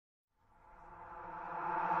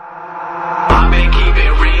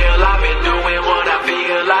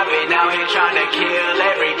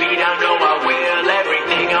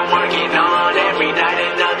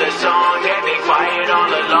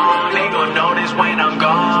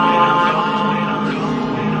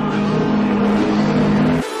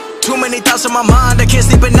thoughts on my mind, I can't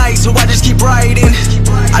sleep at night, so I just keep writing.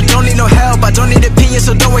 I don't need no help, I don't need opinions,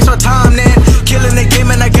 so don't waste my time then. Killing the game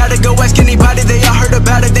and I gotta go ask anybody, they all heard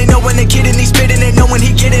about it. They know when the kid and he spitting it, know when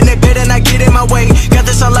he getting it, better not get in my way. Got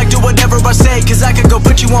this, I like do whatever I say, cause I could go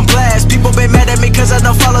put you on blast. People been mad at me cause I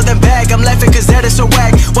don't follow them back. I'm laughing cause that is so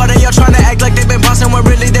whack. Why they all trying to act like they been bossing when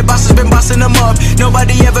really their bosses been bossing them up?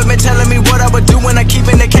 Nobody ever been telling me what I would do when I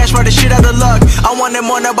keepin' the cash, right the shit out of luck. I want it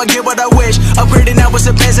more, now I get what I wish. Upgrading now with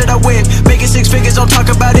the bands that I whip. Making 6 figures, don't talk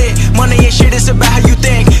about it. Money ain't shit, it's about how you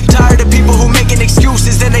think. Tired of people who making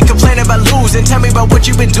excuses, then they complain about losing. Tell me about what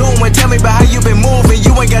you been doing, tell me about how you been moving.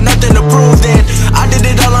 You ain't got nothing to prove then. I did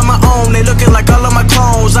it all on my own, they looking like all of my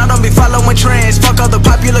clones. I don't be following trends, fuck all the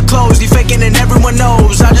popular clothes. You faking and everyone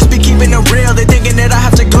knows. I just be keeping it real, they thinking that I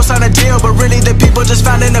have to go sign a deal, but really the people just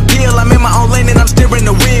found an appeal. I'm in my own lane and I'm steering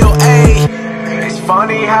the wheel, ayy. It's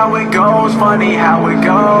funny how it goes, funny how it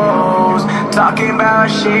goes. Talking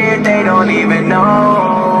about shit they don't even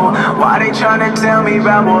know. Why they tryna tell me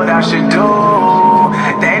about what I should do?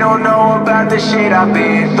 They don't know about the shit I've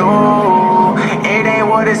been through. It ain't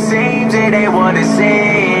what it seems, it ain't what it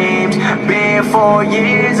seems. Been 4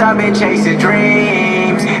 years, I've been chasing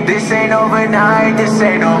dreams. This ain't overnight, this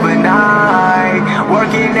ain't overnight.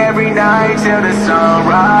 Working every night till the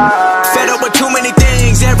sunrise. Fed up with too many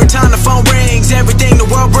things, every time the phone rings. Everything the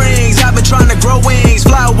world brings, I've been trying to grow wings.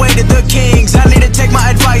 Fly away to the kings, I need to take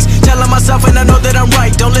my advice. Telling myself and I know that I'm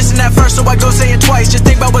right. Don't listen at first, so I go say it twice. Just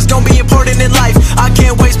think about what's gonna be important in life. I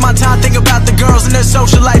can't waste my time thinking about the girls and the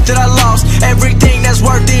social life that I lost. Everything that's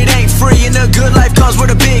worth it ain't free, and a good life comes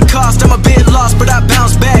with a big cost. I'm a bit lost, but I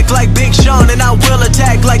bounce back like Big Sean, and I will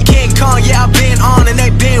attack like King Kong. Yeah, I've been on and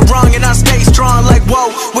they've been wrong, and I stay strong like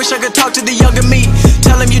whoa. Wish I could talk to the younger me,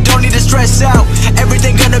 tell him you don't need to stress out.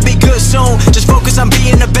 Everything gonna be good soon, just focus on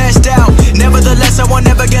being the best out. Nevertheless, I won't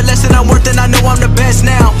ever get less than I'm worth, and I know I'm the best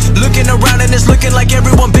now. Looking around and it's looking like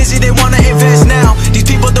everyone busy, they wanna invest now. These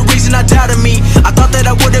people the reason I doubted me. I thought that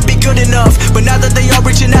I wouldn't be good enough, but now that they all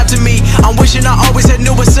reaching out to me, I'm wishing I always had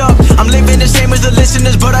knew what's up. I'm living the same as the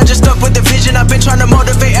listeners, but I just stuck with the vision. I've been trying to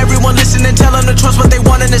motivate everyone listening, tell them to trust what they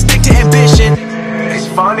want and to stick to ambition. It's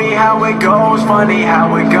funny how it goes, funny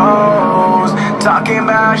how it goes. Talking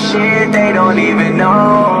about shit they don't even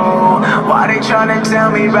know. Why they tryna tell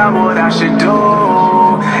me about what I should do?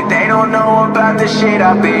 They don't know about the shit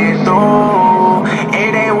I've been through.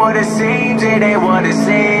 It ain't what it seems, it ain't what it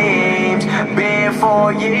seems. Been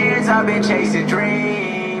 4 years, I've been chasing dreams.